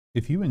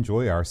If you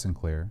enjoy Our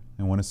Sinclair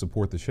and want to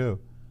support the show,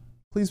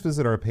 please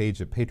visit our page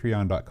at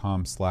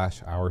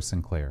patreon.com/Our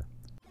Sinclair.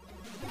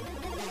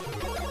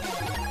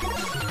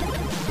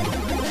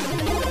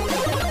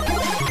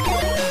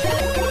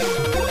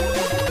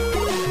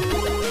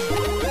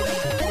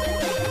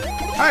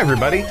 Hi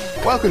everybody,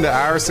 welcome to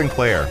Our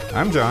Sinclair.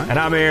 I'm John. And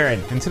I'm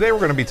Aaron. And today we're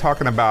going to be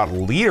talking about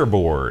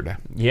Leaderboard.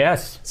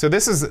 Yes. So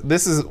this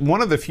is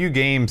one of the few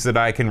games that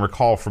I can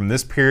recall from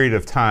this period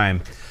of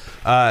time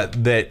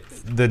that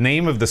the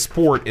name of the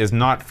sport is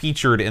not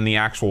featured in the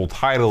actual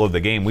title of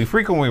the game. We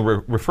frequently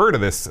refer to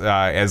this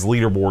as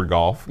Leaderboard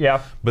Golf.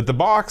 Yeah. But the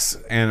box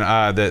and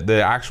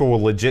the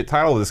actual legit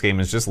title of this game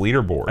is just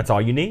Leaderboard. That's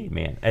all you need,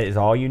 man. That is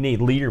all you need.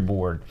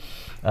 Leaderboard.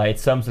 It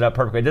sums it up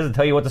perfectly. It doesn't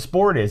tell you what the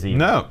sport is even.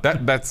 No,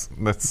 that's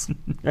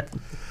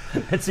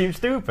It seems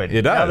stupid.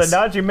 It does.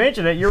 Now that you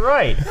mention it, you're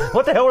right.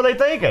 What the hell were they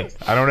thinking?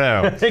 I don't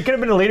know. It could have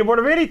been a leaderboard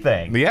of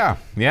anything.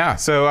 Yeah.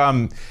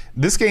 So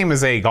this game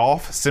is a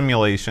golf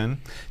simulation.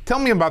 Tell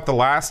me about the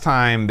last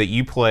time that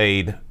you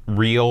played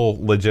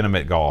real,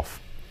 legitimate golf.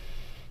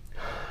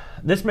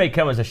 This may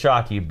come as a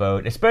shock to you,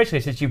 Boat, especially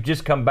since you've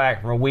just come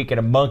back from a week at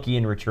a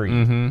monkey retreat.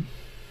 Mm-hmm.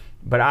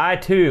 But I,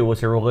 too,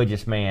 was a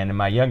religious man in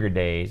my younger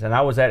days, and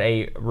I was at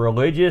a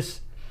religious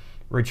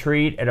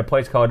retreat at a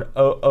place called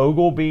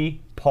Oglebay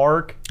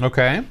Park.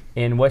 Okay.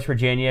 In West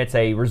Virginia. It's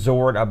a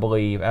resort, I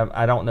believe.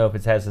 I don't know if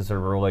it has this sort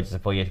of religious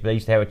affiliation, but they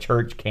used to have a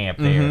church camp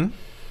there.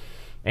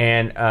 Mm-hmm.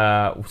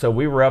 And so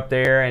we were up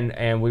there,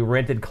 and we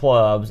rented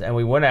clubs, and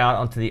we went out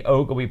onto the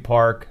Oglebay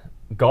Park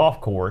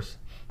golf course,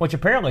 which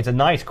apparently is a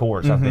nice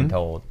course, I've been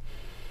told.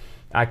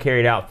 I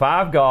carried out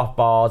 5 golf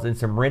balls and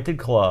some rented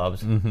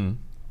clubs. Mm-hmm.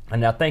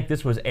 And I think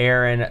this was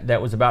Aaron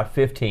that was about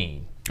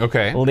 15.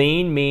 Okay.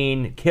 Lean,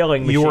 mean,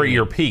 killing machine. You were at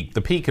your peak,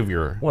 the peak of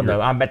your... Well, no,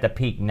 I'm at the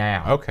peak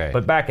now. Okay.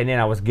 But back then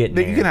I was getting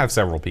there. You can have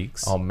several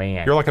peaks. Oh,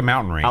 man. You're like a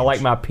mountain range. I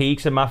like my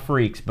peaks and my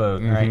freaks,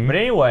 Boat. Right? But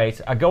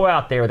anyways, I go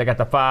out there. They got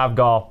the 5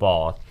 golf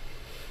balls.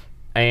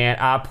 And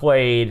I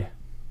played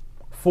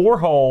 4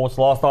 holes,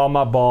 lost all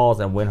my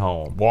balls, and went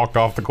home. Walked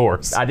off the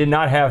course. I did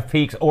not have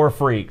peaks or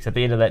freaks at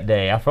the end of that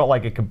day. I felt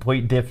like a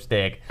complete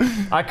dipstick.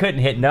 I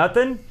couldn't hit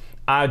nothing.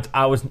 And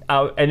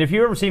if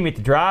you ever see me at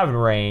the driving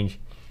range,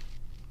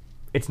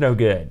 it's no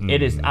good.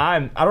 It is. I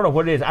don't know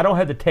what it is. I don't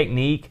have the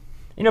technique.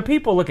 You know,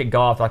 people look at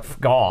golf like,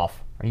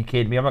 golf. Are you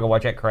kidding me? I'm not gonna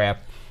watch that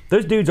crap.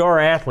 Those dudes are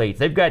athletes.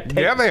 They've got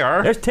yeah, they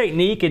are. There's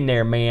technique in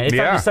there, man. It's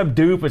not just some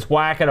doofus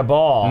whacking a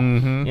ball.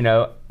 You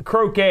know,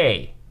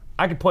 croquet.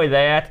 I could play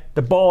that.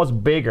 The ball is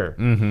bigger.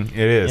 It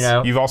is. You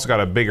know? You've also got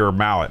a bigger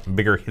mallet,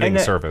 bigger hitting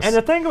surface. And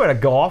the thing about a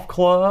golf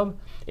club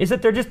is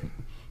that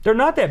they're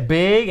not that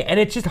big, and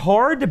it's just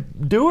hard to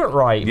do it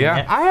right. Yeah.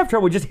 Man. I have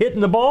trouble just hitting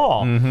the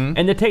ball.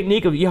 And the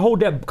technique of you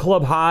hold that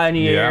club high in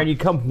the air and you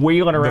come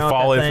wheeling around. The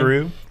follow that thing.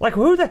 through. Like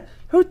who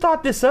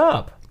thought this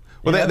up?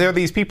 Well, there are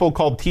these people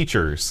called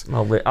teachers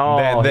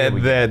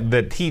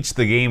that teach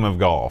the game of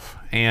golf,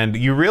 and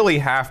you really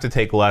have to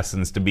take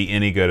lessons to be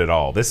any good at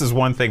all. This is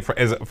one thing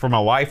from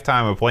a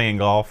lifetime of playing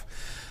golf,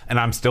 and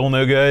I'm still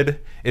no good.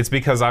 It's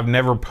because I've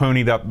never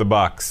ponied up the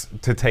bucks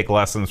to take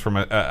lessons from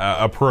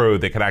a pro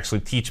that could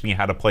actually teach me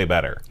how to play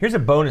better. Here's a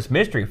bonus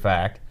mystery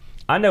fact.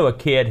 I know a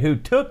kid who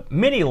took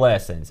many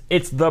lessons.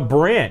 It's the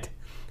Brent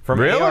from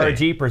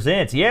ARG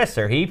Presents. Yes,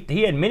 sir.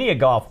 He had many a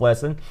golf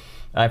lesson.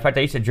 In fact,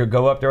 I used to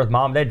go up there with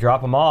Mom and Dad,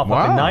 drop them off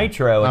up in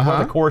Nitro. It's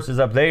one of the courses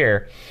up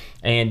there.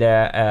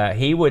 And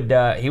he would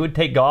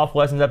take golf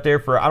lessons up there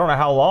for I don't know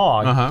how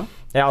long.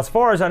 Now, as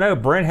far as I know,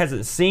 Brent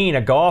hasn't seen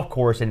a golf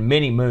course in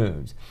many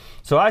moons.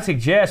 So I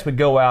suggest we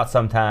go out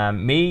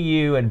sometime, me,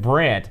 you, and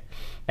Brent,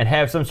 and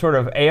have some sort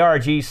of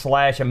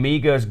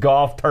ARG/Amigos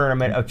golf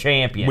tournament of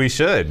champions. We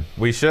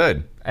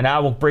should. And I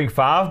will bring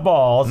 5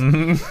 balls,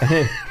 and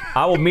then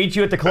I will meet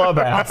you at the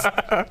clubhouse.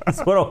 That's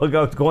what will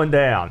go going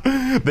down.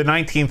 The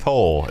 19th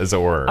hole, as it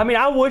were. I mean,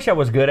 I wish I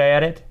was good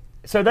at it.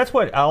 So that's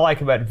what I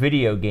like about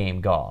video game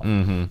golf.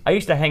 I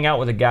used to hang out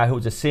with a guy who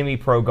was a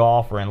semi-pro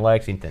golfer in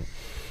Lexington.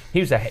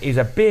 He's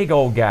a big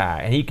old guy,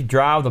 and he could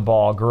drive the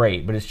ball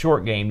great, but his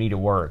short game needed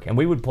work. And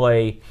we would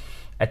play,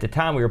 at the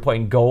time we were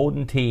playing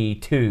Golden Tee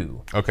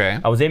 2. Okay.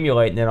 I was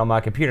emulating it on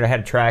my computer. I had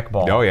a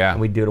trackball. Oh, yeah.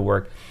 And we'd do the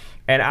work.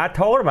 And I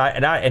told him,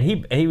 and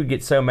he would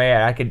get so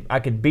mad. I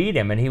could beat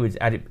him, and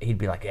he'd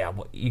be like, "Yeah,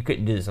 well, you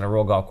couldn't do this on a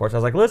real golf course." I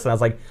was like,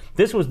 "Listen,"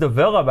 this was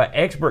developed by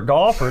expert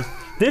golfers.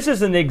 This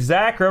is an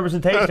exact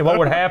representation of what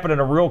would happen in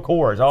a real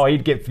course. Oh,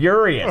 he'd get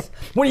furious.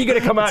 When are you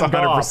going to come out and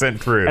golf? 100%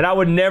 true. And I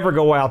would never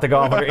go out to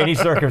golf under any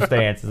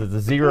circumstances.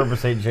 It's a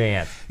 0%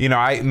 chance. You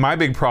know, my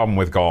big problem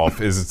with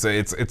golf is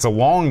it's a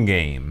long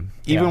game.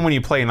 Even when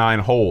you play 9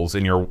 holes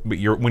and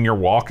when you're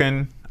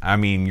walking. I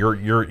mean,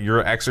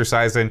 you're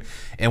exercising,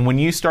 and when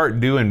you start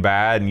doing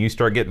bad and you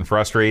start getting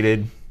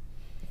frustrated,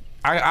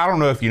 I don't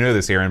know if you know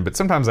this, Aaron, but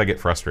sometimes I get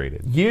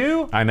frustrated.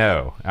 You? I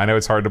know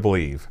it's hard to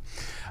believe,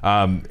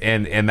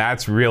 and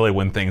that's really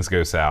when things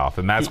go south,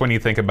 and that's when you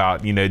think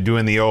about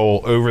doing the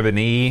old over the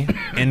knee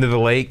into the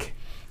lake.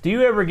 Do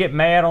you ever get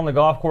mad on the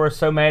golf course,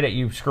 so mad that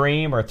you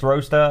scream or throw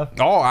stuff?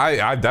 Oh,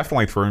 I've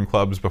definitely thrown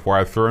clubs before.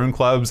 I've thrown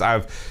clubs.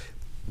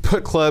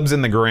 put clubs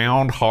in the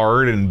ground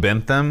hard and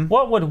bent them.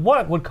 What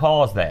would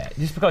cause that?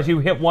 Just because you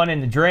hit one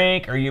in the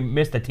drink or you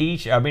missed a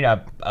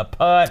a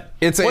putt?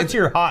 What's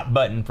your hot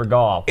button for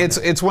golf?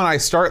 It's when I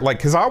start, like,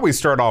 because I always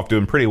start off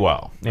doing pretty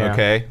well,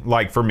 okay?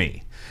 Like, for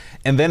me.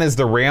 And then as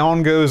the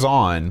round goes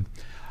on,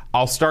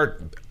 I'll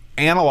start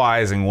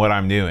analyzing what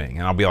I'm doing,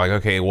 and I'll be like,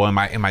 okay, well, am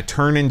I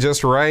turning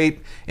just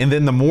right? And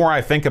then the more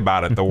I think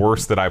about it, the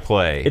worse that I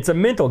play. It's a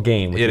mental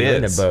game. It is.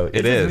 In a boat.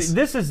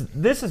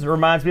 This is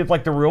reminds me of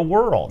like the real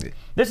world.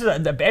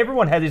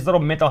 Everyone has these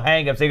little mental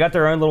hang-ups. They got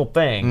their own little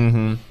thing.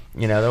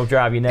 Mm-hmm. They'll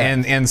drive you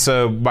nuts. And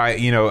so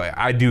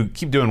I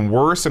keep doing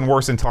worse and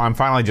worse until I'm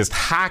finally just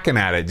hacking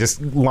at it,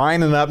 just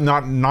lining up,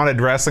 not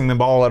addressing the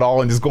ball at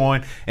all, and just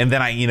going. And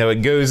then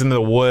it goes into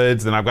the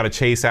woods, and I've got to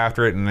chase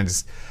after it,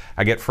 and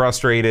I get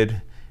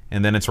frustrated.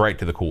 And then it's right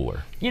to the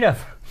cooler.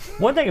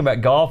 One thing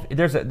about golf,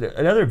 there's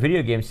another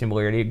video game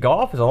similarity.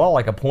 Golf is a lot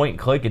like a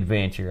point-and-click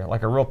adventure,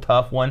 like a real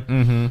tough one.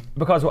 Mm-hmm.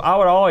 Because I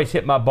would always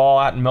hit my ball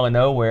out in the middle of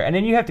nowhere, and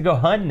then you have to go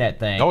hunting that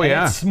thing. Oh,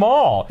 yeah. It's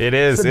small. It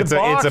is. So it's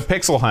a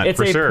pixel hunt,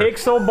 for sure.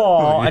 It's a pixel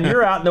ball, and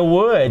you're out in the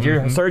woods.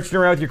 You're searching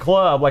around with your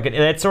club.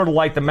 That's sort of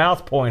like the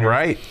mouse pointer.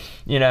 Right.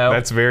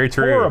 That's very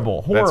true.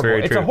 Horrible. That's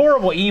very true. It's a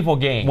horrible, evil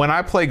game. When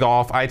I play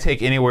golf, I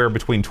take anywhere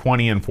between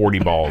 20 and 40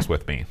 balls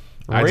with me.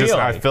 Really?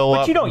 I fill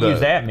up. But you don't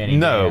use that many.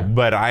 No,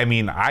 but I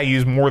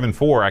use more than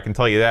 4. I can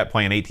tell you that,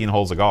 playing 18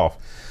 holes of golf.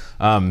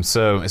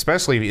 So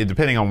especially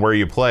depending on where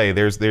you play,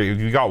 if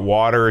you've got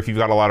water, if you've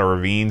got a lot of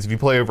ravines, if you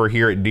play over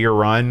here at Deer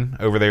Run,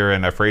 over there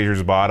in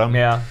Fraser's Bottom,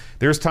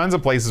 there's tons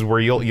of places where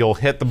you'll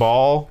hit the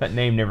ball. That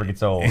name never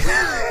gets old.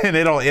 And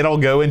it'll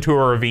go into a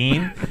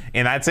ravine,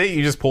 and that's it.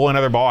 You just pull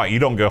another ball out. You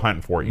don't go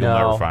hunting for it. You'll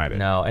never find it.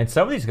 No, and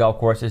some of these golf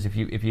courses, if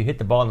you hit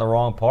the ball in the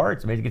wrong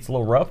parts, maybe it gets a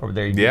little rough over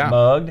there. You get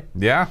mugged.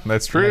 Yeah,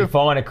 that's true. You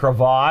fall in a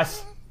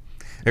crevasse.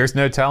 There's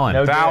no telling.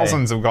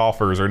 Thousands of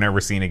golfers are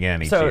never seen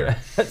again each year.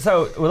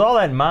 So with all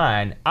that in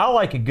mind, I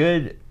like a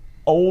good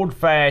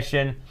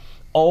old-fashioned,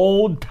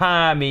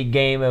 old-timey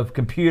game of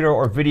computer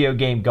or video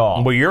game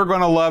golf. Well, you're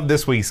going to love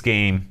this week's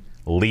game,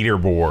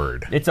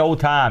 Leaderboard. It's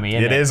old-timey,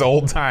 isn't it? It is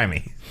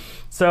old-timey.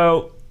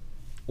 So,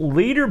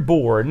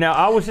 Leaderboard. Now,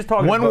 I was just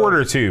talking One word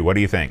or two. What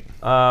do you think?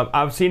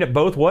 I've seen it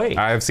both ways.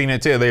 I've seen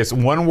it too. There's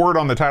one word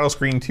on the title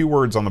screen, 2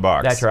 words on the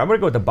box. That's right. I'm going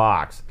to go with the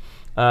box.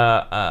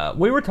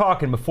 We were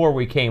talking before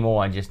we came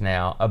on just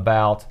now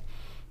about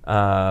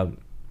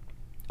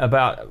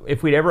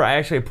if we'd ever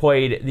actually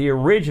played the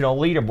original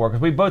Leaderboard,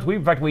 because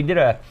in fact we did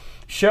a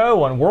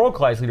show on World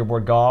Class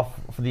Leaderboard Golf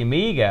for the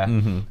Amiga.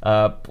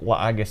 Mm-hmm.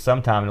 I guess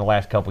sometime in the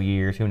last couple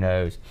years, who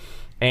knows.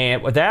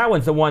 And that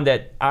one's the one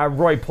that I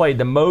really played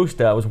the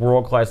most of, was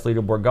World Class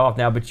Leaderboard Golf.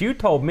 Now, but you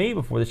told me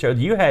before the show that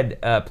you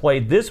had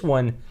played this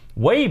one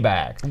way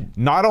back.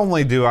 Not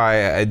only did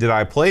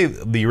I play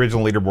the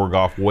original Leaderboard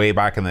Golf way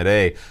back in the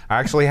day, I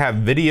actually have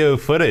video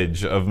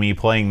footage of me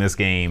playing this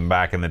game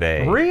back in the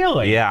day.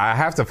 Really? Yeah, I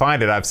have to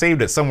find it. I've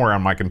saved it somewhere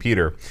on my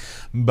computer.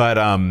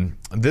 But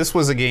this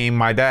was a game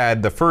my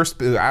dad,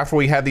 after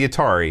we had the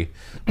Atari,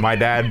 my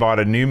dad bought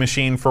a new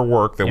machine for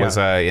work that was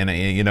an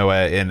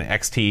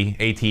XT,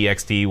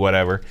 AT-XT,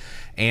 whatever.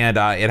 And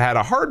it had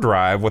a hard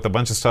drive with a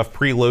bunch of stuff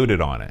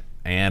preloaded on it.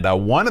 And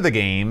one of the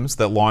games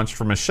that launched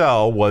from a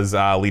shell was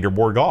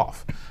Leaderboard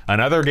Golf.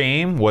 Another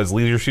game was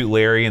Leisure Suit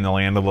Larry and the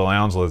Land of the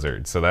Lounge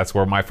Lizards. So that's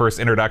where my first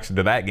introduction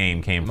to that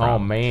game came from. Oh,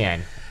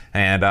 man.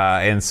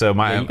 And so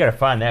you gotta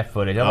find that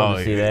footage. I want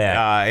to see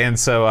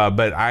that.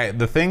 But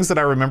the things that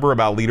I remember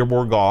about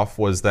Leaderboard Golf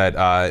was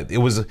that it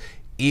was,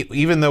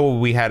 even though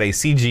we had a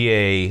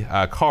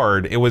CGA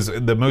card, it was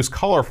the most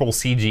colorful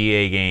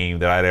CGA game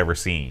that I'd ever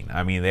seen.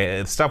 I mean,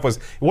 it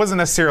wasn't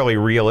necessarily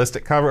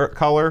realistic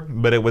color,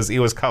 but it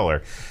was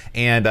color.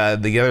 And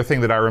the other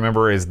thing that I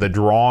remember is the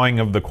drawing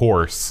of the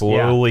course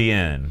slowly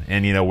in,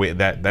 and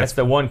that's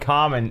the one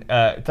common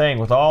thing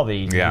with all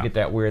these. You get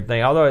that weird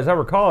thing. Although, as I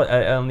recall,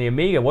 on the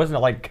Amiga, wasn't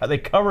it like they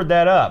covered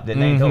that up? Didn't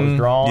they? Until it was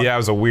drawn. Yeah, it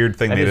was a weird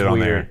thing they did on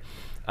there.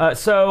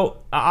 So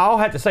I'll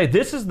have to say,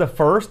 this is the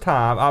first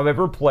time I've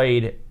ever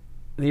played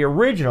the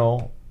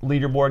original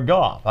Leaderboard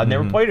Golf. I've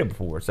never played it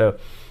before, so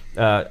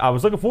I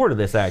was looking forward to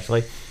this,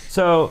 actually.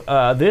 So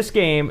this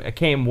game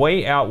came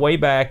way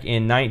back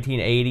in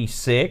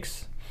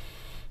 1986,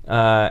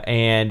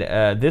 and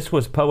this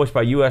was published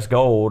by U.S.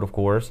 Gold, of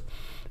course.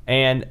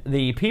 And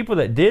the people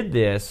that did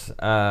this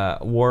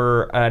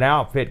were an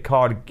outfit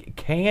called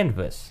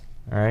Canvas.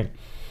 All right.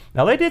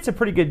 Now, they did some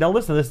pretty good... Now,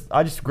 listen to this.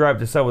 I just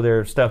grabbed some of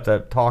their stuff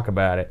to talk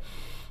about it.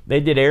 They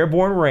did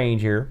Airborne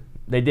Ranger.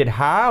 They did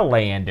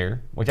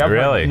Highlander, which I've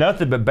heard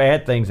nothing but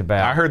bad things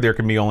about. I heard there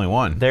can be only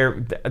one.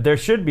 There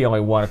should be only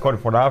one,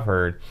 according to what I've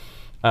heard.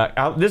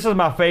 This is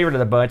my favorite of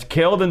the bunch,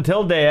 Killed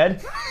Until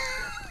Dead.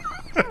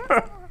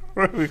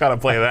 We got to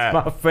play that.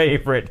 That's my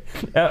favorite.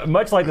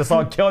 Much like the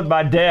song Killed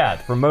by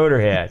Death from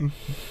Motorhead.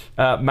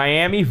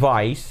 Miami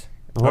Vice,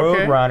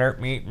 Road Runner,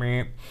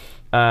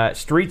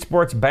 Street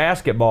Sports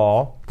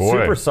Basketball,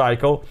 Super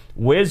Cycle,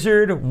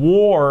 Wizard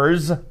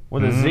Wars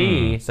with a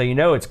Z, so you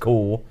know it's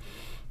cool,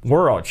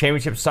 World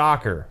Championship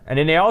Soccer. And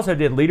then they also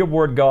did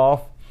Leaderboard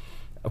Golf,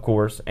 of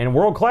course, and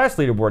World Class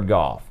Leaderboard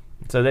Golf.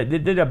 So they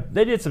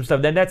did some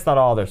stuff. That's not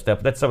all their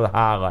stuff. That's some of the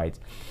highlights.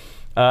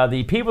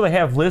 The people they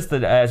have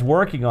listed as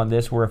working on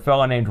this were a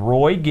fellow named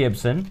Roy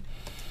Gibson,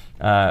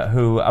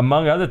 who,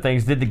 among other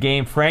things, did the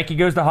game Frankie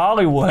Goes to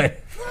Hollywood,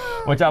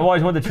 which I've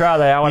always wanted to try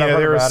that.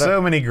 There are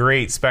so many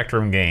great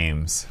Spectrum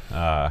games. We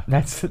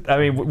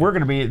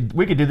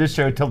could do this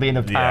show till the end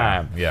of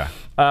time. Yeah.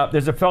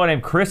 There's a fellow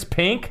named Chris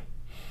Pink.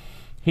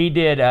 He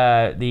did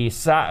the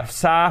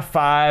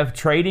Sci-5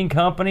 Trading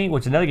Company,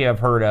 which is another game I've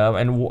heard of.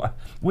 And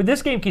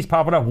this game keeps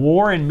popping up,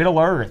 War in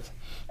Middle-earth.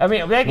 I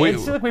mean, it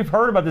seems like we've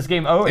heard about this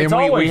game.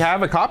 We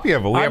have a copy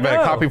of it. We have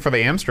a copy for the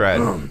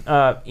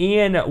Amstrad.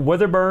 Ian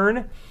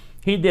Witherburn,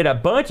 he did a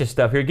bunch of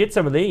stuff here. Get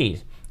some of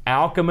these.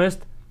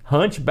 Alchemist,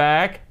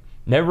 Hunchback,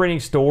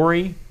 Neverending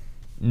Story,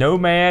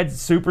 Nomads,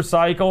 Super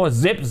Cycle,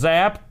 Zip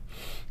Zap,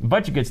 a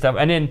bunch of good stuff.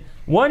 And then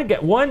one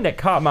that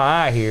caught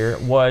my eye here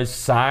was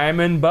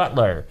Simon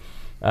Butler.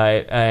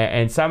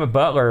 And Simon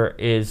Butler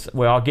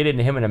I'll get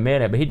into him in a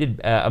minute, but he did,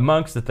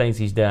 amongst the things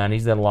he's done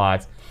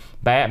lots.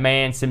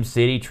 Batman,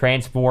 SimCity,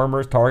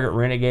 Transformers, Target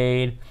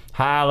Renegade,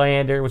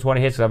 Highlander was one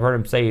of his. I've heard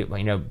him say,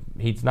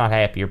 he's not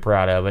happy or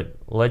proud of it.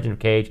 Legend of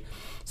Cage.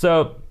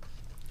 So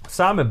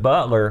Simon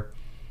Butler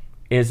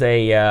is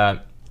a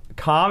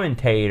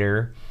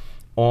commentator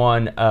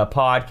on a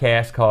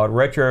podcast called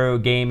Retro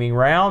Gaming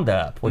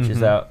Roundup, which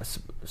is a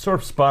sort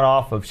of spun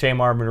off of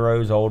Shamar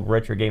Monroe's old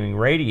Retro Gaming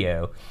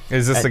Radio.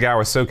 Is this the guy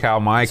with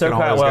SoCal Mike and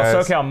all those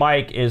guys? SoCal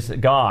Mike is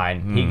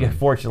gone. He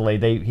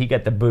fortunately he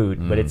got the boot,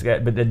 but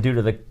due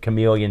to the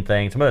chameleon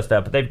thing, some other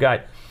stuff. But they've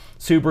got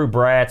Subaru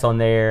Bratz on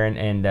there,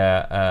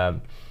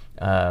 and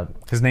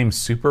his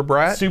name's Super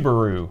Brat.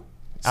 Subaru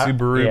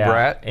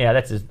Brat. Yeah,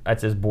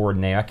 that's his board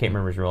name. I can't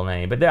remember his real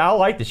name, but I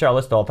like the show. I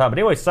listen all the time. But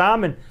anyway,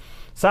 Simon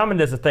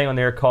does a thing on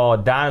there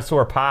called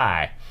Dinosaur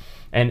Pie,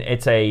 and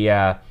it's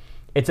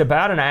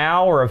about an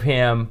hour of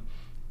him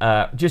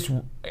just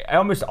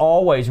almost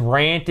always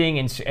ranting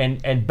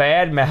and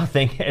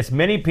bad-mouthing as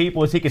many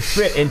people as he could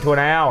fit into an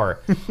hour.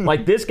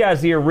 Like, this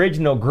guy's the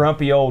original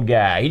grumpy old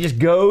guy. He just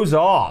goes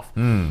off.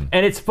 And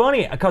it's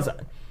funny because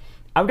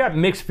I've got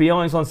mixed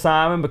feelings on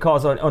Simon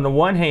because on the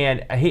one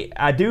hand,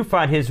 I do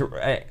find his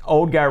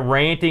old guy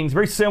rantings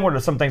very similar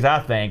to some things I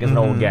think as an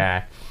old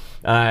guy,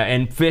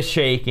 and fist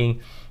shaking.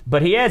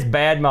 But he has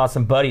bad-mouthed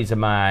some buddies of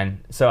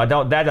mine, so I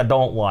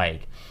don't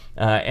like.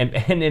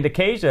 And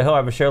occasionally he'll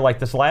have a show like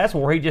this last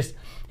one where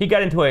he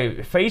got into a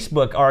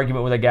Facebook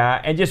argument with a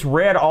guy and just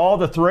read all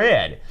the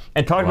thread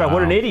and talked about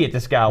what an idiot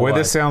this guy was. Well,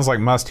 this sounds like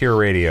must-hear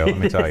radio, let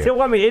me tell you.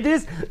 So, I mean,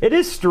 it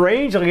is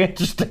strangely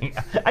interesting.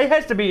 It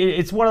has to be.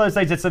 It's one of those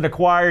things that's an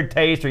acquired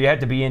taste, or you have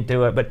to be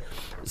into it. But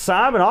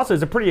Simon also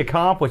is a pretty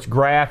accomplished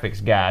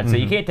graphics guy, so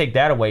you can't take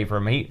that away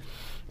from him.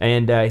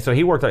 So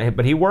he worked on it,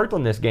 but he worked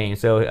on this game.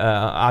 So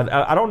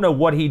I don't know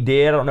what he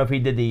did. I don't know if he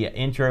did the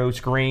intro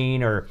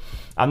screen, or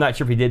I'm not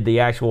sure if he did the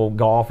actual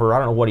golfer. I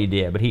don't know what he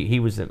did, but he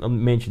was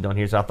mentioned on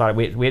here. So I thought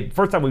we had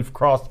first time we've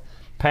crossed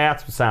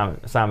paths with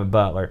Simon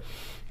Butler.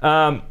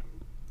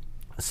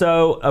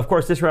 So of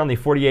course this ran the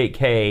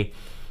 48K,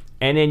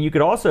 and then you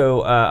could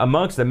also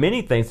amongst the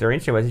many things that are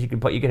interesting was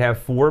you could have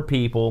 4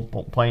 people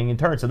playing in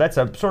turn. So that's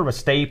a sort of a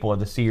staple of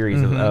the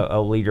series of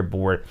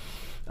leaderboard.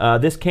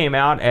 This came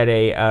out at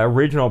a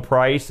original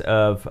price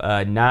of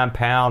 £9,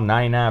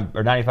 99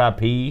 or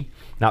 95p.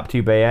 Not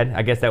too bad.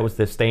 I guess that was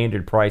the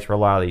standard price for a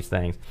lot of these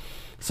things.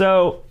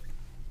 So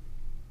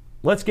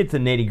let's get to the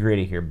nitty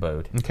gritty here,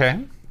 Boat.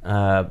 Okay.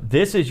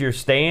 This is your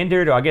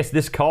standard. Or I guess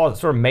this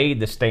sort of made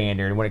the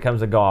standard when it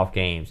comes to golf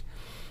games.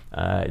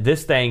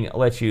 This thing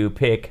lets you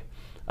pick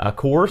a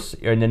course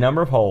and the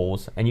number of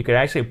holes, and you can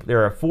actually.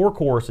 There are 4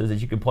 courses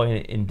that you can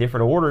play in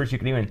different orders. You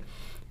can even,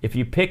 if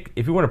you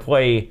want to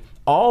play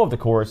all of the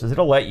courses,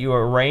 it'll let you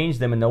arrange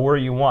them in the order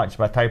you want just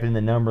by typing in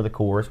the number of the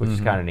course, which is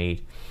kind of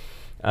neat.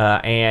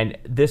 And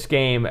this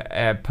game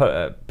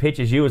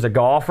pitches you as a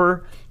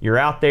golfer. You're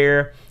out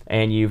there,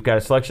 and you've got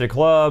a selection of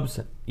clubs.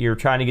 You're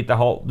trying to get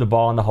the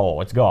ball in the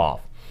hole. It's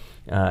golf.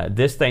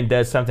 This thing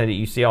does something that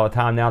you see all the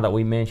time now that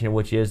we mentioned,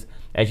 which is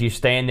as you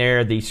stand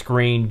there, the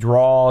screen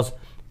draws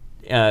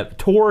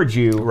towards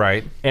you,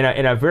 right, in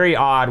a very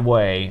odd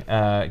way.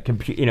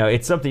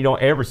 It's something you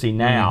don't ever see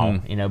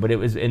now. But it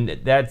was, and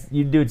that's,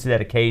 you do see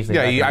that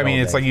occasionally. Yeah, I mean,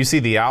 it's like you see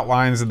the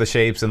outlines of the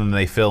shapes, and then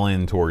they fill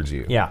in towards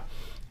you. Yeah.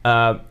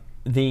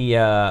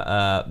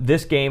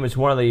 This game is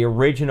one of the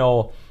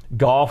original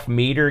golf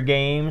meter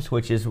games,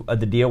 which is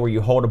the deal where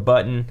you hold a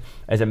button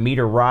as a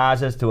meter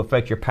rises to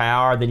affect your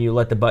power, then you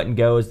let the button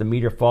go as the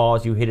meter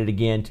falls. You hit it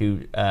again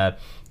to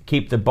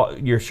keep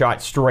your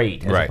shot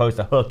straight as opposed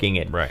to hooking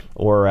it,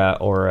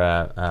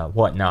 or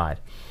whatnot.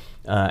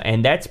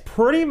 And that's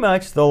pretty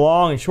much the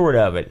long and short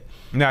of it.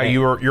 Now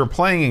you're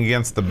playing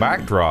against the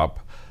backdrop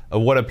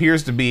of what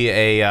appears to be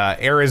a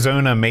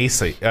Arizona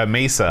mesa.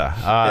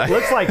 It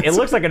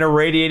looks like an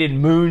irradiated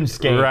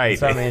moonscape. Right.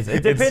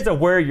 It depends on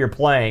where you're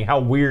playing,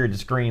 how weird the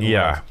screen looks.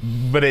 Yeah,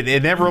 but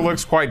it never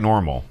looks quite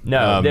normal.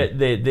 No,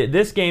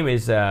 this game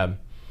is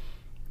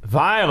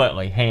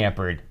violently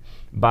hampered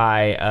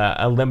by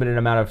a limited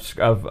amount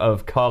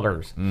of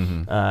colors.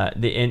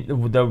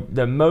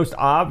 The most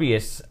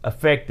obvious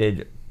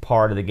affected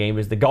part of the game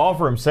is the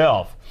golfer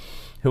himself,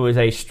 who is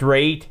a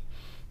straight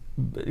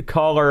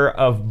color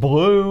of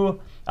blue.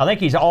 I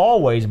think he's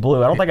always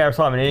blue. I don't think I ever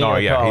saw him in any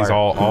other color. He's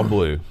all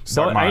blue.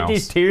 Ain't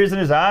these tears in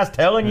his eyes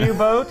telling you,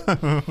 Boat?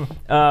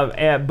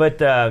 But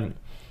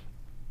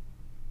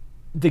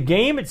the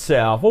game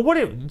itself.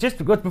 Well, just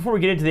before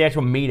we get into the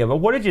actual meat of it,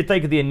 what did you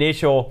think of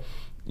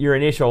your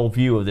initial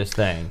view of this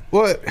thing?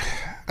 Well,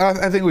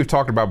 I think we've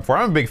talked about before.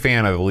 I'm a big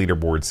fan of the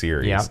leaderboard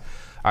series. Yeah.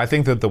 I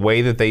think that the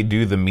way that they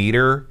do the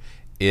meter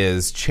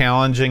is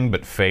challenging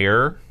but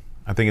fair.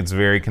 I think it's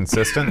very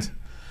consistent.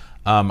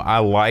 I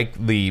like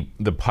the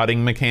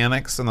putting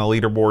mechanics in the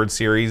leaderboard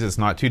series. It's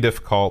not too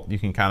difficult. You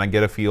can kind of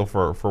get a feel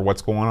for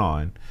what's going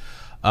on.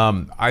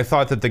 I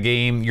thought that the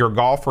game, your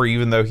golfer,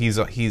 even though he's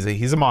a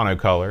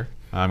monocolor,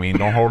 I mean,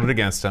 don't hold it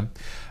against him.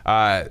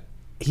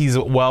 He's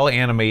well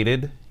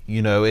animated.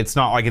 You know, it's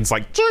not like it's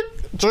like jerk,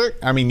 jerk.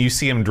 I mean, you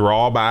see him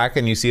draw back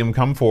and you see him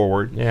come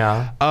forward.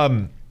 Yeah.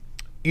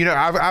 You know,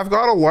 I've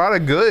got a lot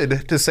of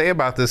good to say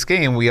about this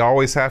game. We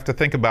always have to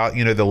think about,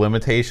 you know, the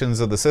limitations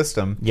of the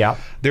system. Yeah.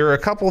 There are a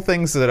couple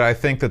things that I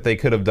think that they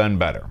could have done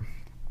better.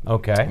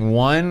 Okay.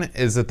 One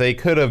is that they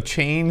could have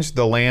changed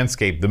the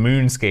landscape, the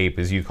moonscape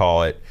as you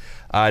call it,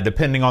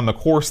 depending on the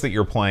course that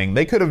you're playing.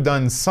 They could have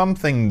done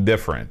something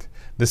different.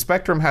 The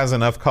Spectrum has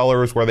enough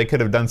colors where they could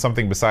have done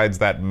something besides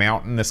that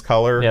mountainous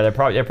color. Yeah, they're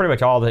pretty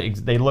much all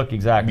they look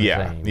exactly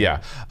the same. Yeah.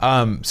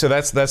 So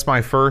that's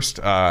my first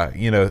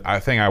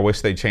thing I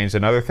wish they changed.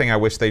 Another thing I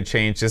wish they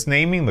changed is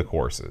naming the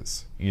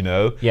courses. You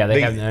know. Yeah,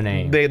 they have no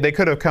name. They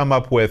could have come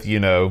up with,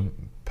 you know,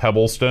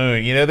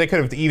 Pebblestone. You know, they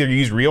could have either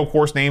used real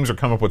course names or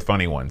come up with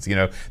funny ones. You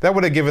know, that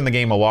would have given the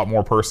game a lot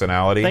more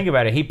personality. Think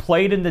about it. He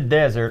played in the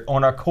desert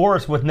on a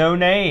course with no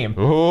name.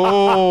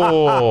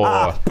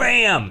 Oh,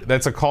 bam!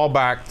 That's a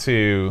callback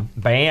to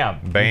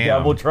Bam.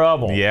 Double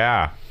Trouble.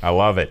 Yeah, I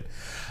love it.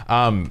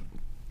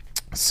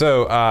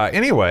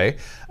 Anyway,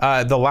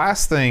 the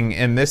last thing,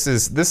 and this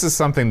is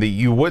something that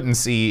you wouldn't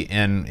see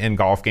in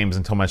golf games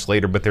until much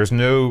later, but there's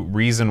no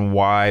reason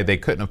why they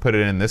couldn't have put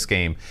it in this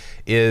game,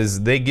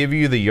 is they give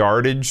you the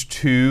yardage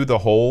to the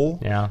hole.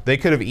 Yeah. They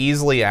could have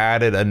easily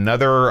added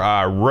another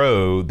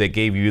row that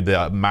gave you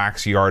the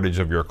max yardage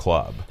of your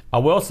club. I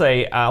will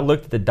say I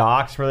looked at the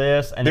docs for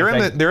this, and they're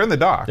in the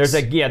docs. There's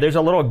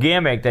a little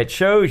gimmick that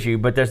shows you,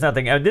 but there's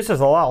nothing. This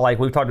is a lot like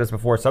we've talked about this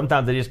before.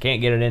 Sometimes they just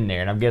can't get it in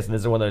there, and I'm guessing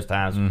this is one of those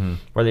times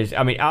where there's.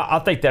 I mean, I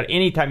think that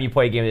anytime you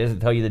play a game that doesn't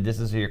tell you the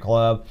distance of your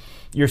club,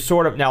 you're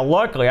sort of now.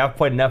 Luckily, I've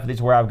played enough of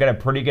these where I've got a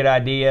pretty good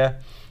idea,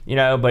 you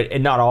know,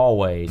 but not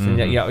always. And,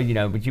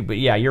 but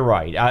yeah, you're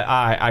right.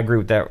 I agree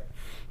with that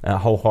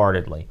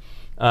wholeheartedly.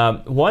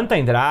 One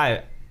thing that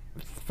I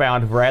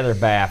found rather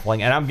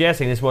baffling, and I'm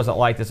guessing this wasn't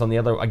like this on the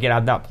other. Again,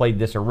 I've not played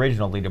this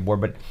original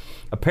leaderboard, but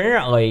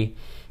apparently,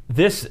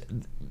 these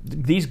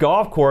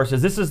golf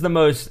courses, this is the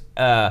most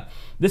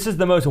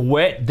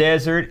wet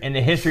desert in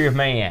the history of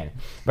man,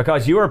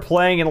 because you are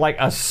playing in like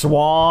a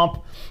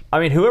swamp. I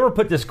mean, whoever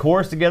put this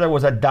course together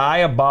was a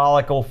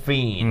diabolical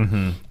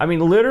fiend. I mean,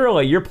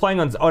 literally, you're playing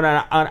on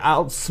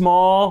a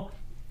small,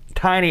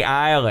 tiny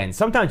island.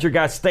 Sometimes your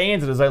guy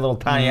stands at his little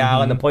tiny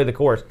island to play the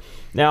course.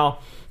 Now,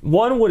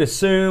 one would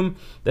assume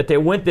that they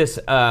went this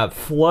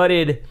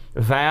flooded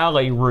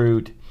valley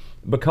route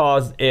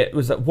because it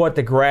was what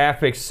the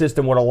graphics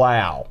system would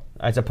allow,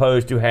 as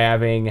opposed to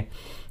having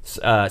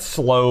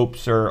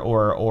slopes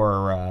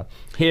or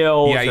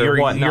hills or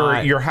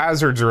whatnot. Your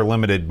hazards are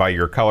limited by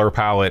your color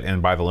palette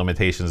and by the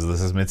limitations of the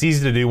system. It's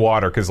easy to do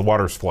water because the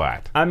water's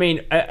flat. I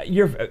mean,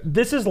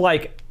 this is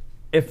like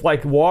if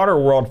like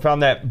Waterworld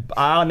found that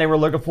island they were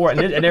looking for, and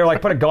they were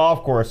like, put a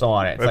golf course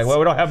on it. It's like, well,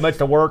 we don't have much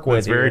to work with.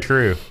 That's very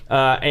true.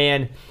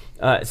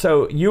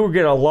 So you will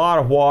get a lot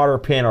of water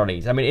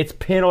penalties. I mean, it's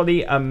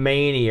penalty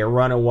mania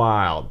running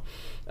wild.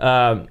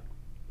 So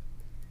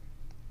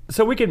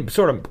we can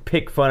sort of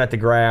pick fun at the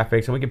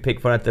graphics, and we can pick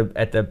fun at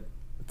the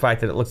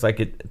fact that it looks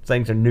like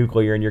things are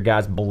nuclear and your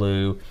guy's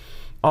blue,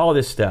 all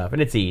this stuff,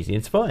 and it's easy.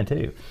 It's fun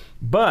too.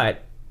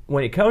 But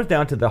when it comes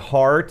down to the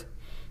heart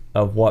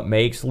of what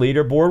makes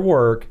leaderboard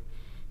work,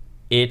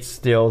 it's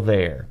still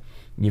there.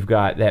 You've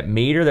got that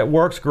meter that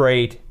works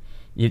great.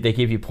 They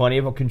give you plenty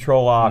of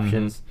control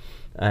options,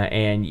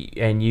 and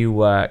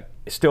you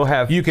still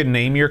have. You can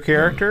name your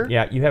character.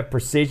 Yeah, you have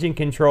precision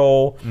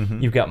control.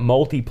 You've got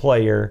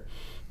multiplayer,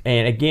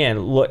 and again,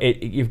 look,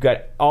 you've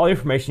got all the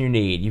information you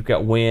need. You've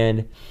got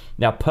wind.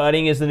 Now,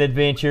 putting is an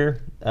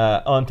adventure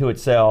unto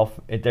itself.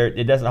 It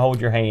doesn't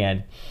hold your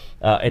hand.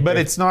 But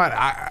it's not.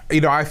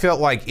 I felt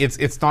like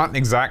it's not an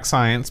exact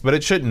science, but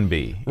it shouldn't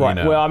be. Right.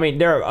 You know? Well, I mean,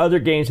 there are other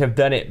games have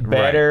done it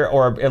better, right,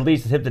 or at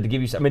least attempted to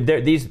give you. I mean,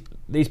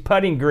 these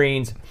putting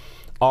greens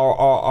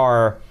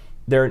are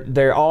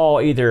they're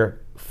all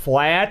either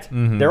flat.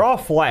 They're all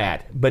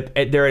flat, but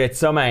they're at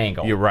some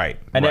angle. You're right.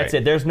 And that's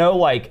it. There's no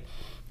like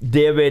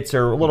divots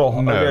or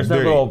little. No, there's no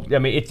little. I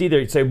mean, it's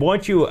either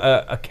once you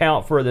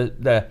account for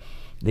the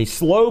the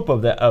slope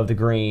of the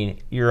green,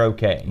 you're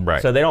okay.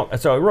 Right. So they don't.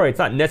 So really, it's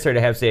not necessary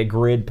to have, say, a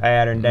grid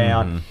pattern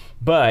down,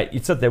 but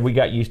it's something we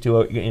got used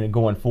to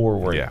going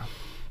forward. Yeah.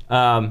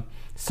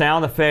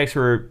 Sound effects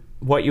were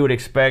what you would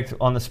expect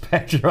on the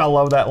Spectrum. I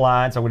love that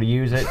line, so I'm going to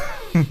use it.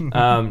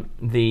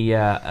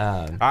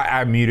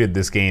 I muted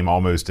this game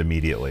almost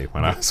immediately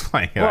when I was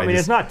playing it. Well, I mean,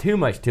 it's not too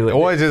much to it.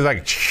 Well, it's just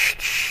like,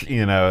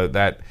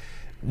 that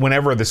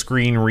whenever the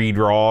screen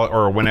redraw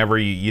or whenever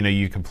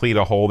you complete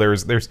a hole,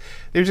 there's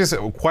just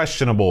a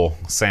questionable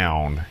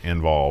sound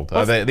involved.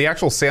 The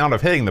actual sound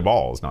of hitting the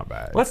ball is not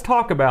bad. Let's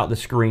talk about the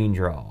screen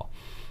draw.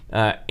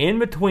 In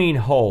between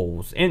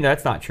holes, and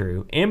that's not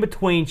true. In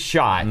between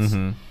shots,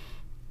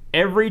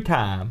 every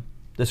time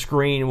the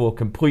screen will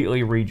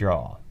completely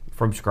redraw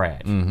from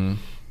scratch,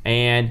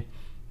 and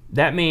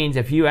that means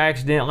if you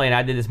accidentally, and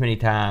I did this many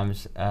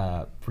times,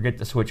 forget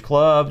to switch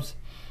clubs,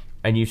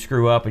 and you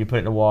screw up and you put it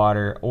in the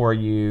water, or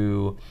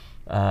you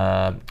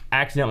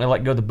accidentally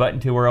let go of the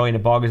button too early and the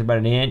ball goes about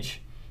an inch,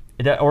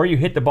 or you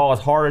hit the ball as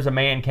hard as a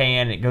man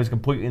can and it goes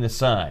completely in the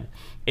sun.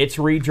 It's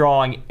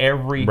redrawing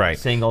every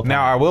single time.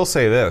 Now, I will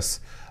say this.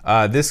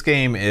 This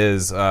game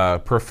is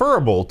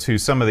preferable to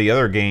some of the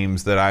other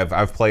games that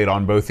I've played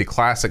on both the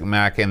classic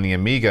Mac and the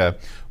Amiga,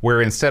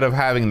 where instead of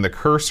having the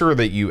cursor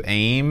that you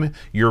aim,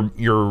 you're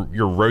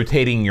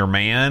rotating your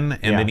man,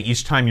 and then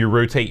each time you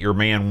rotate your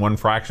man 1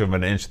 fraction of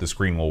an inch, the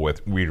screen will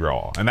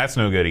redraw, and that's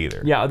no good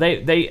either. Yeah,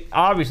 they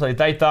obviously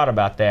they thought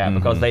about that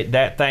because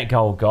thank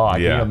oh God,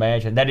 can you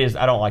imagine? That is,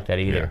 I don't like that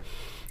either.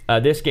 Yeah.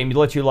 This game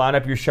lets you line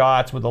up your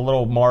shots with a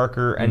little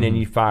marker, and then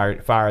you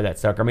fire that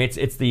sucker. I mean,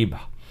 it's the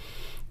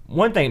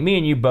one thing me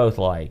and you both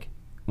like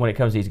when it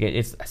comes to these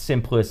games. It's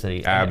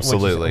simplicity.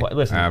 Absolutely.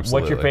 Absolutely.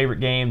 What's your favorite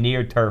game?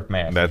 Neo Turf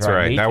Masters. That's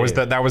right.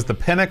 That was the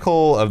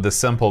pinnacle of the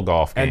simple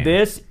golf game. And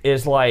this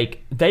is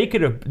like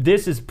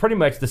this is pretty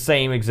much the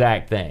same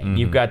exact thing.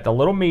 You've got the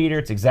little meter.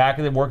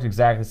 It works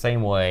exactly the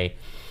same way.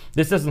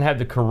 This doesn't have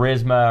the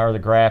charisma or the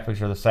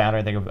graphics or the sound or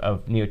anything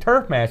of Neo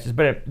Turf Masters,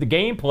 but the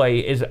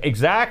gameplay is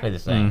exactly the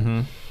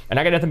same. And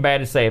I got nothing bad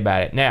to say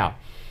about it. Now,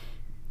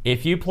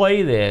 if you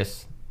play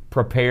this,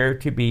 prepare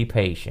to be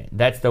patient.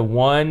 That's the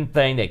one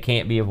thing that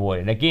can't be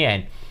avoided.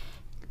 Again,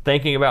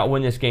 thinking about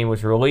when this game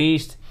was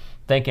released,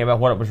 thinking about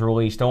what it was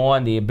released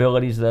on, the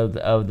abilities of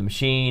the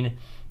machine,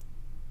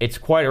 it's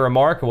quite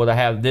remarkable to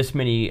have this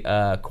many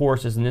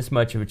courses and this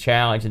much of a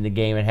challenge in the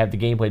game and have the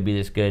gameplay be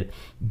this good.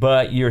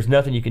 But there's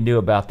nothing you can do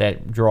about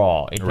that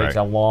draw. It takes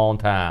a long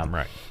time.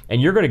 Right. And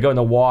you're going to go in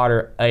the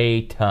water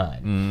a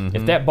ton.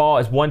 If that ball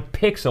is 1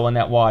 pixel in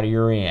that water,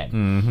 you're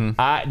in.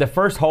 The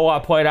first hole I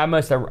played, I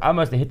must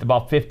have hit the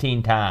ball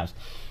 15 times.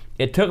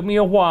 It took me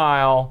a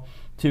while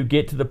to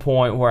get to the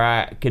point where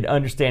I could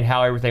understand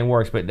how everything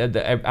works, but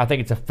I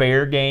think it's a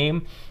fair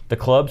game. The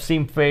clubs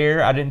seem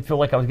fair. I didn't feel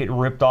like I was getting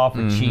ripped off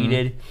or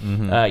cheated,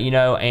 and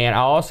I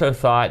also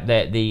thought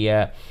that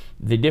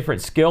the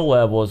different skill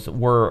levels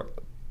were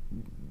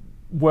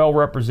well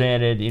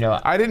represented.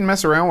 I didn't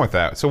mess around with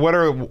that. So what?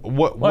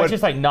 It's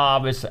just like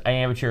novice,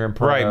 amateur, and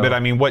pro. Right, but I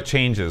mean, what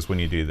changes when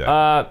you do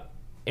that?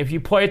 If you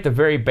play at the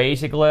very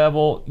basic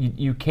level,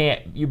 you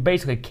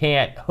basically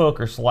can't hook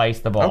or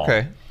slice the ball.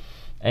 Okay.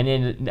 And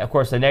then, of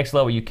course, the next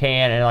level you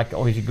can, and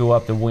as you go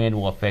up, the wind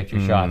will affect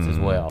your shots as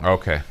well.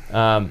 Okay.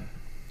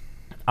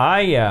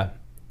 I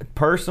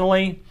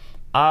personally,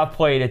 I've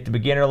played at the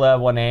beginner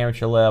level and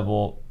amateur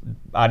level.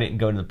 I didn't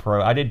go to the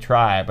pro. I did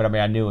try it, but I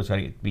mean, I knew it was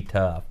going to be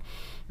tough.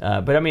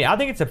 But I mean, I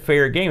think it's a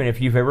fair game, and if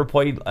you've ever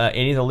played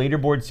any of the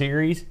leaderboard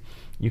series,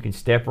 you can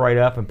step right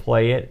up and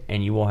play it,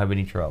 and you won't have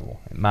any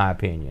trouble, in my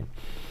opinion.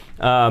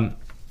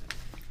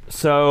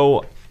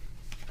 So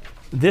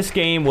this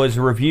game was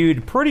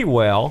reviewed pretty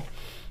well.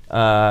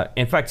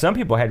 In fact, some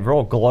people had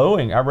real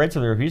glowing. I read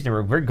some of the reviews; they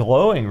were very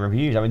glowing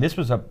reviews. I mean, this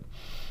was a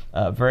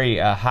very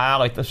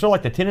highly, sort of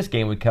like the tennis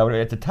game we covered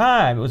at the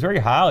time. It was very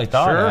highly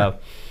thought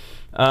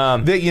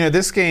of.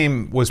 This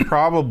game was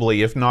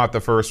probably, if not the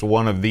first,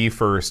 one of the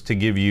first to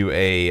give you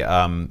a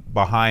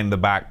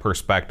behind-the-back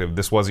perspective.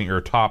 This wasn't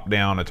your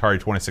top-down Atari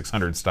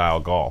 2600 style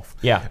golf.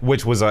 Yeah,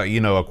 which was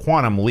a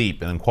quantum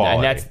leap in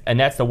quality. And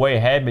that's the way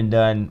it had been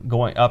done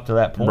going up to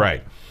that point.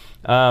 Right.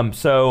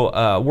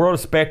 So World of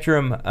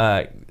Spectrum,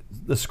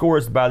 the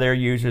scores by their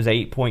users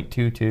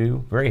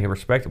 8.22, very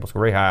respectable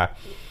score, very high.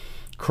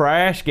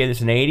 Crash gave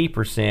this an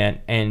 80%,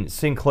 and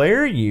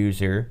Sinclair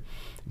user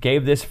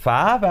gave this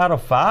 5 out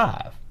of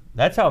 5.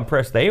 That's how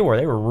impressed they were.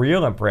 They were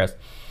real impressed.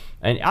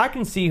 And I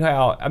can see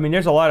how, I mean,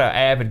 there's a lot of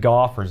avid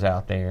golfers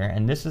out there,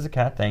 and this is the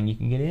kind of thing you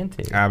can get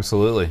into.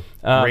 Absolutely.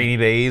 Rainy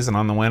days and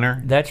on the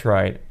winter. That's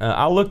right.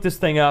 I looked this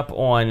thing up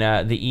on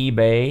the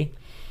eBay,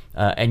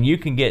 and you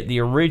can get the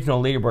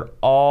original leaderboard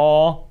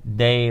all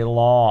day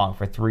long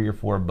for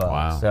 $3 or $4.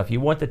 Wow. So if you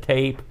want the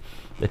tape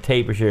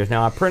is yours.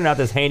 Now, I printed out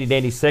this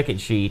handy-dandy second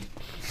sheet.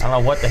 I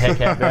don't know what the heck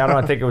happened. I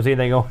don't think there was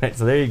anything on it,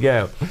 so there you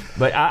go.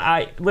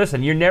 But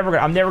listen,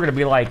 I'm never going to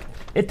be like,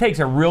 it takes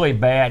a really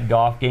bad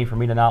golf game for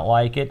me to not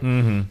like it.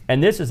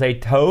 And this is a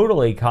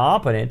totally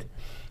competent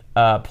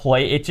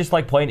It's just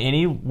like playing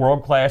any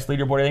world-class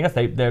leaderboard or anything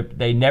else.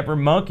 They never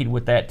monkeyed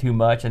with that too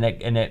much, and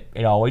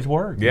it always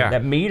worked. Yeah.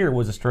 That meter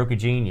was a stroke of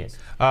genius.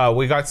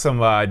 We got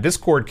some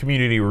Discord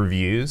community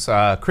reviews.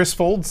 Chris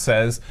Fold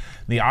says,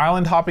 the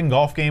island hopping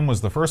golf game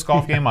was the first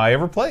golf game I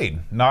ever played.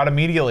 Not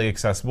immediately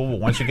accessible, but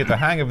once you get the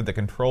hang of it, the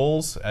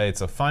controls,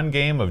 it's a fun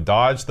game of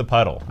dodge the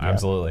puddle. Yeah.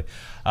 Absolutely.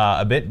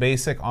 A bit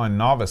basic on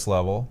novice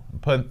level.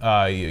 Put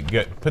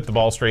the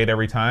ball straight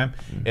every time.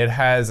 It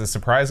has a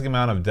surprising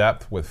amount of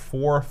depth with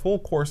 4 full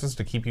courses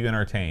to keep you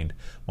entertained.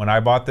 When I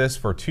bought this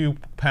for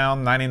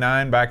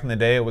 £2.99 back in the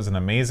day, it was an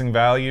amazing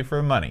value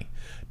for money.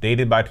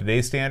 Dated by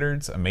today's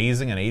standards,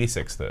 amazing, and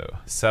 86 though.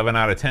 7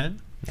 out of 10.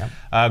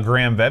 Yep.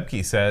 Graham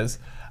Vebke says,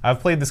 I've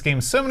played this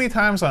game so many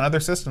times on other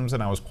systems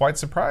and I was quite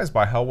surprised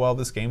by how well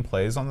this game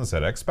plays on the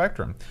ZX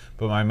Spectrum.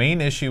 But my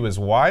main issue is,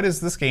 why does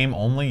this game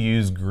only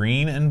use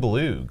green and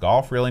blue?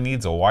 Golf really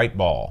needs a white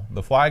ball.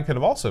 The flag could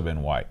have also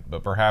been white,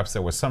 but perhaps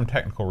there was some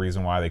technical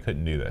reason why they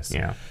couldn't do this.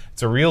 Yeah.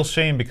 It's a real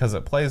shame because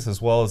it plays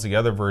as well as the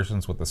other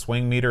versions, with the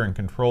swing meter and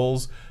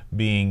controls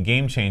being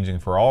game-changing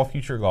for all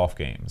future golf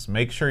games.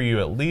 Make sure you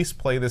at least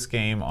play this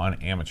game on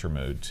amateur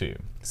mode too.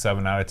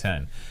 7 out of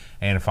 10.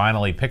 And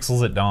finally,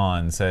 Pixels at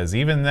Dawn says,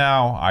 even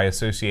now, I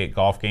associate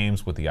golf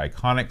games with the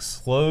iconic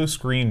slow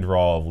screen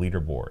draw of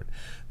Leaderboard.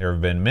 There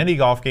have been many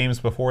golf games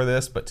before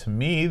this, but to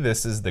me,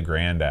 this is the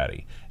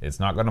granddaddy.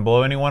 It's not going to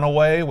blow anyone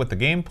away with the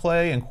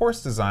gameplay and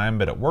course design,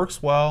 but it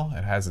works well,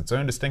 it has its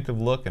own distinctive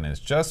look, and it's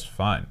just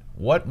fun.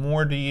 What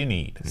more do you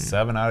need?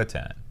 7 out of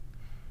 10.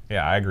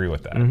 Yeah, I agree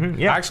with that. Mm-hmm,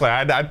 yeah. Actually,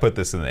 I'd put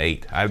this in the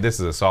 8. This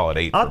is a solid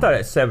 8. I thought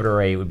at 7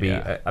 or 8 would be,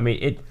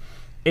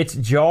 it's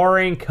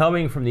jarring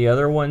coming from the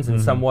other ones in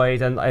some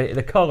ways, and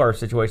the color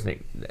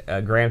situation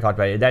that Graham talked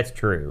about, that's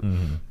true.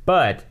 Mm-hmm.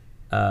 But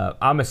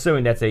I'm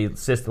assuming that's a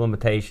system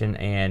limitation,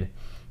 and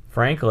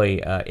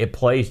frankly, it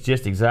plays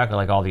just exactly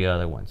like all the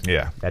other ones.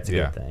 Yeah, that's a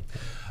good thing.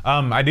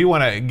 I do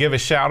want to give a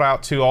shout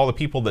out to all the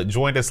people that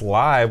joined us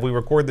live. We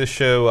record this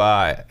show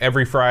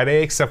every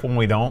Friday, except when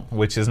we don't,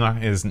 which is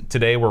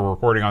today. We're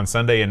recording on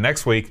Sunday, and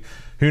next week,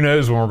 who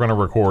knows when we're going to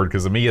record,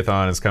 because the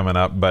Meathon is coming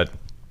up, but.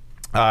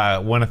 I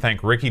want to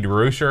thank Ricky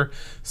DeRocher,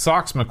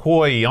 Sox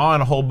McCoy,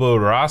 Jan Holbo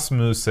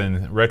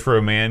Rasmussen, Retro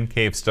Man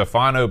Cave,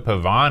 Stefano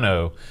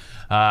Pavano,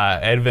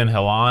 Edvin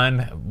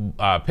Hillan,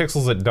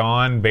 Pixels at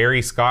Dawn,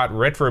 Barry Scott,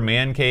 Retro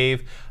Man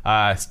Cave,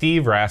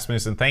 Steve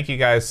Rasmussen. Thank you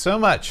guys so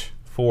much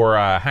for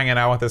hanging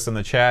out with us in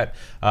the chat.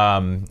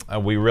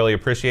 We really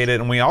appreciate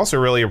it, and we also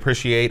really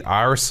appreciate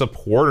our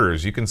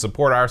supporters. You can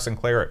support Our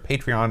Sinclair at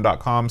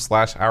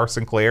patreon.com/Our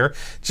Sinclair,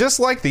 just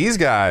like these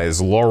guys: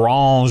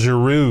 Laurent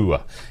Giroux,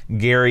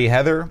 Gary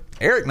Heather,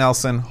 Eric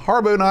Nelson,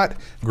 Harbonot,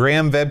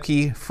 Graham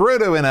Vebke,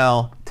 Frodo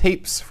NL,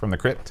 Tapes from the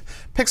Crypt,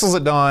 Pixels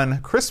at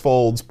Dawn, Chris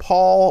Folds,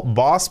 Paul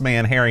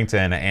Bossman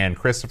Harrington, and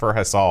Christopher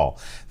Hassall.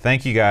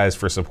 Thank you guys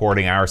for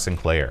supporting Our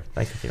Sinclair.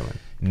 Thank you, gentlemen.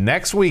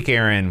 Next week,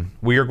 Aaron,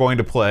 we are going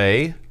to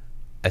play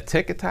a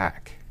Tick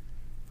Attack.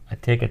 A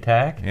Tick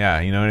Attack? Yeah,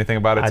 you know anything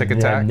about a Tick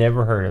Attack? I've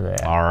never heard of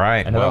that. All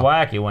right. Another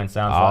wacky one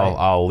sounds like.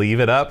 I'll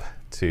leave it up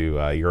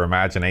to your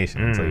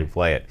imagination until you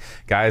play it.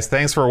 Guys,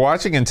 thanks for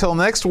watching. Until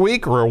next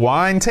week,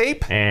 rewind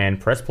tape. And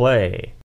press play.